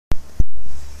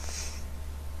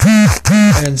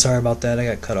And sorry about that, I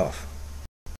got cut off.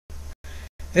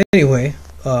 Anyway,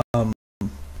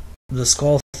 the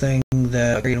skull thing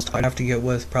that I have to get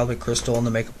with probably Crystal and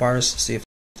the makeup artist to see if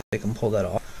they can pull that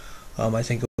off. I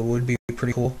think it would be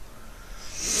pretty cool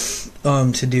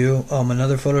to do.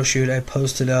 Another photo shoot, I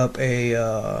posted up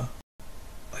I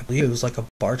believe it was like a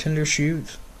bartender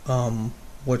shoot,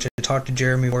 which I talked to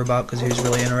Jeremy more about because he was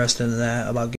really interested in that,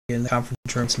 about getting the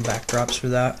conference room some backdrops for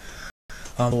that.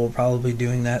 We'll probably be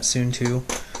doing that soon too,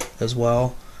 as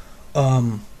well.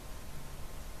 The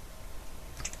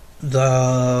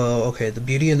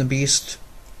Beauty and the Beast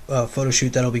photo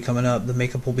shoot that'll be coming up. The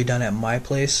makeup will be done at my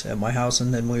place, at my house,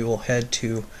 and then we will head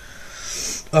to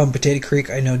Potato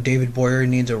Creek. I know David Boyer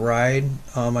needs a ride.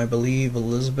 I believe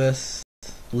Elizabeth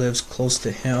lives close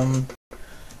to him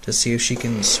to see if she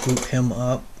can swoop him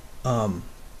up. And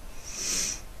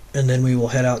then we will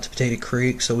head out to Potato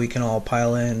Creek so we can all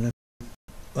pile in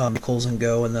vehicles and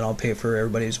go, and then I'll pay for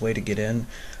everybody's way to get in.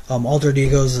 Alter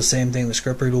Ego is the same thing. The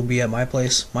script read will be at my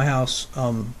place, my house,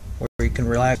 where you can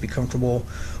relax, be comfortable.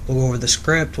 We'll go over the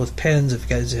script with pens if you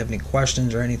guys have any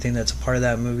questions or anything that's a part of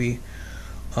that movie.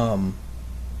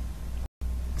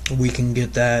 We can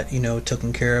get that,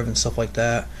 taken care of and stuff like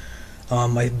that.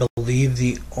 I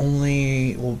believe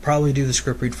we'll probably do the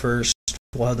script read first.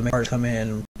 We'll have the makeup come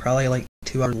in probably like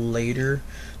 2 hours later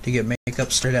to get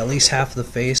makeup started, at least half of the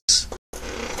face.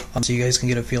 So you guys can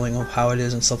get a feeling of how it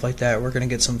is and stuff like that. We're going to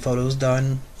get some photos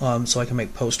done so I can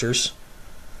make posters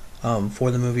for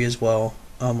the movie as well.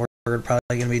 We're probably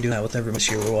going to be doing that with every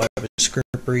this year. We'll have a script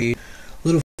read,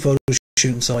 little photo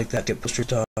shoot and stuff like that, get posters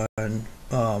done.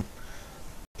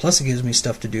 Plus it gives me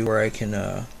stuff to do where I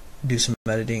can do some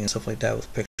editing and stuff like that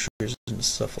with pictures and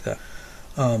stuff like that.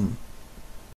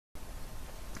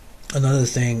 Another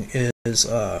thing is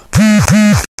what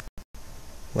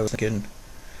I was thinking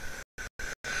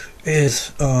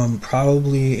is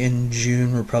probably in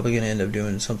June we're probably going to end up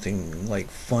doing something like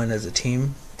fun as a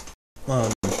team.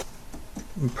 We'll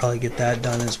probably get that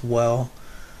done as well.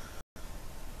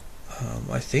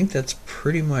 I think that's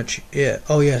pretty much it.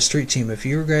 Oh yeah, Street Team. If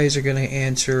you guys are going to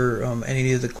answer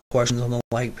any of the questions on the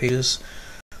like pages,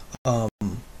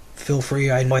 feel free.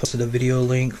 I posted a video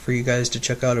link for you guys to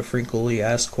check out of Frequently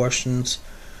Asked Questions.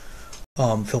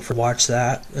 Feel free to watch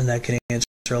that, and that can answer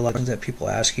a lot of things that people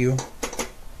ask you.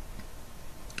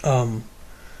 I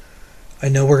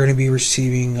know we're going to be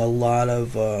receiving a lot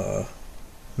of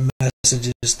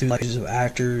messages through pages of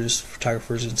actors,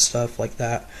 photographers, and stuff like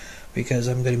that, because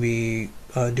I'm going to be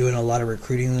doing a lot of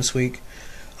recruiting this week.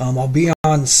 I'll be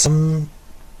on sometimes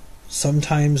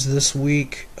this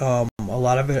week. A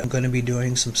lot of it I'm going to be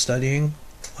doing some studying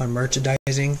on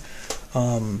merchandising,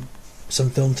 some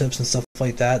film tips and stuff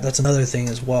like that. That's another thing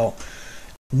as well.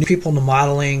 New people into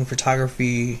modeling,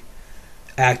 photography,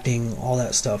 acting, all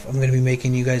that stuff. I'm going to be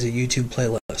making you guys a YouTube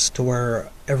playlist to where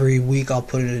every week I'll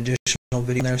put an additional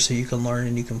video in there so you can learn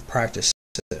and you can practice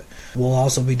it. We'll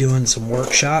also be doing some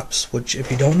workshops, which if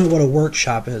you don't know what a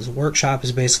workshop is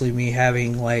basically me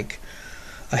having like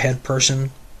a head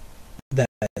person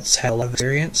that's had a lot of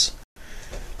experience,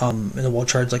 and then we'll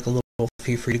charge like a little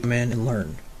fee for you to come in and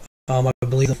learn. I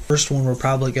believe the first one we're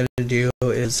probably going to do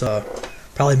is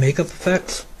probably makeup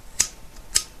effects.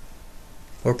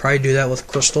 We'll probably do that with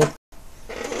Crystal.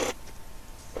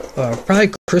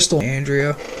 Probably Crystal and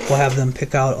Andrea. We'll have them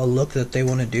pick out a look that they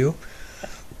want to do.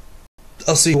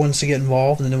 I'll see who wants to get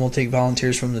involved, and then we'll take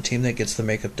volunteers from the team that gets the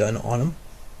makeup done on them.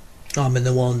 And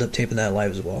then we'll end up taping that live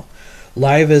as well.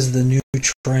 Live is the new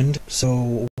trend,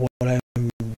 so what I'm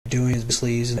doing is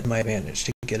basically using my advantage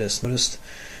to get us noticed,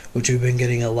 which we've been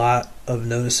getting a lot of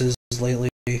notices lately,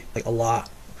 like a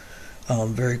lot,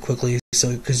 very quickly.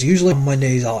 So, because usually on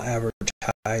Mondays I'll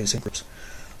advertise in groups.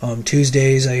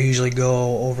 Tuesdays I usually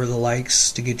go over the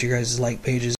likes to get you guys' like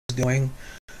pages going.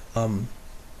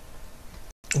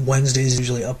 Wednesdays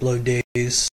usually upload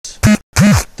days.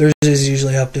 Thursdays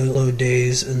usually upload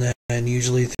days, and then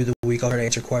usually through the week I'll try to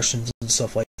answer questions and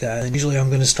stuff like that. And usually I'm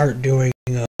going to start doing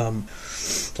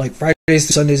like Fridays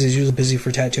through Sundays is usually busy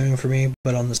for tattooing for me,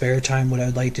 but on the spare time what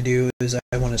I'd like to do is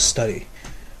I want to study.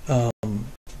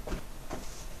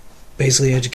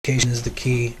 Basically education is the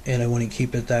key, and I want to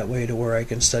keep it that way to where I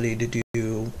can study to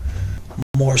do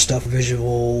more stuff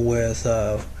visual with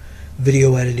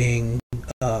video editing,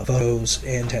 photos,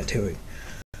 and tattooing.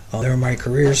 They're my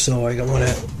careers, so I want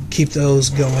to keep those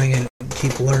going and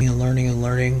keep learning and learning and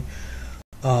learning.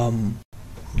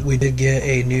 We did get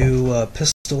a new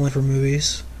pistol in for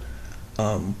movies,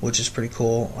 which is pretty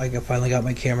cool. I finally got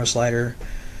my camera slider.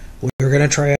 We were going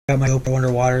to try out my GoPro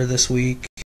underwater this week,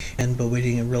 but we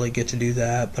didn't really get to do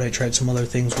that. But I tried some other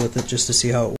things with it just to see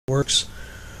how it works.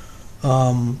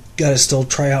 Got to still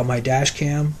try out my dash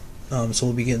cam, so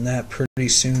we'll be getting that pretty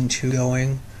soon too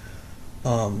going,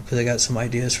 because I got some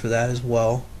ideas for that as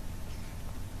well.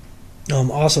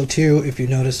 Also too, if you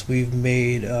notice, we've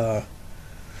made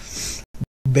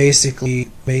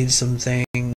basically made some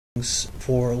things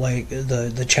for like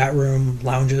the chat room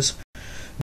lounges.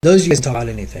 Those you guys can talk about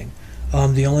anything.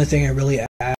 The only thing I really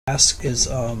ask is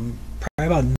probably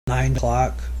about 9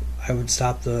 o'clock. I would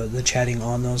stop the chatting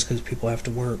on those because people have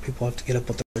to work, people have to get up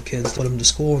with their kids, put them to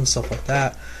school and stuff like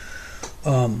that.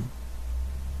 I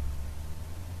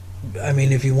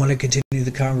mean, if you want to continue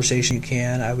the conversation, you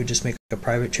can. I would just make a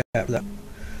private chat for that,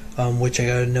 which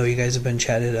I know you guys have been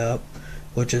chatted up,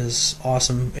 which is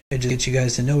awesome. It just gets you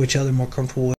guys to know each other, more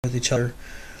comfortable with each other,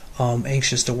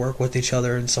 anxious to work with each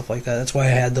other and stuff like that. That's why I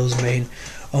had those made.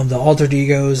 The Altered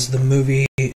Egos, the movie,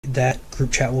 that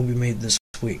group chat will be made this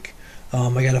week.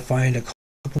 I got to find a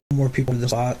couple more people in the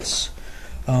spots.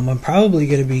 I'm probably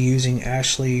going to be using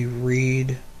Ashley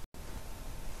Reed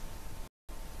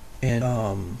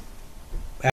and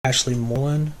Ashley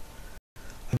Mullen,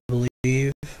 I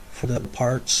believe, for the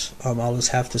parts. I'll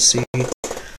just have to see.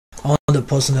 I'll end up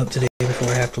posting up today before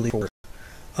I have to leave work.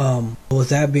 With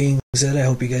that being said, I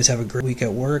hope you guys have a great week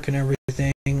at work and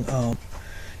everything.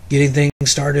 Getting things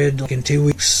started like in 2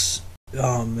 weeks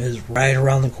is right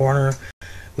around the corner.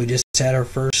 We just had our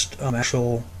first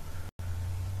actual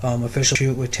official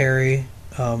shoot with Terry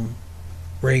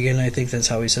Reagan. I think that's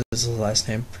how he says his last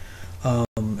name.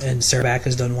 And Sarah Back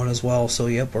has done one as well. So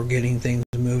yep, we're getting things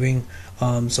moving.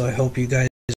 So I hope you guys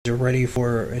are ready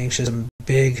for an anxious and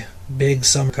big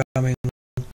summer coming.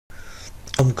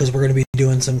 Because we're going to be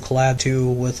doing some collab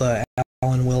too with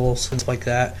Alan Wills and stuff like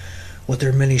that, with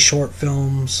their mini short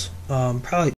films,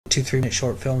 probably 2-3 minute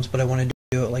short films. But I want to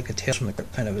do it like a Tales from the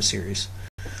Crypt kind of a series,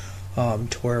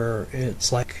 to where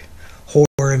it's like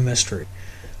horror and mystery.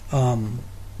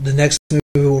 The next movie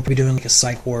we'll be doing like a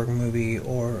psych ward movie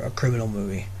or a criminal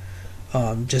movie,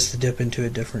 just to dip into a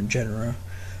different genre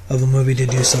of a movie, to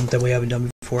do something we haven't done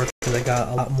before, because I got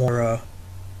a lot more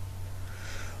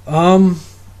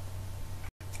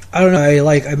I don't know, I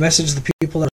messaged the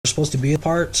people that are supposed to be the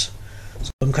parts,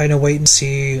 so I'm kind of waiting to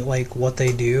see like what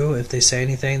they do, if they say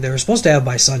anything. They were supposed to have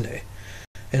by Sunday,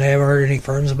 and I haven't heard any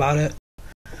firms about it.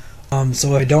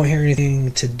 So if I don't hear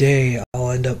anything today,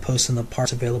 I'll end up posting the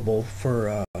parts available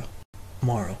for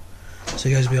tomorrow, so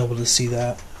you guys will be able to see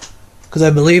that. Because I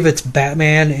believe it's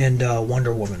Batman and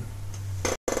Wonder Woman.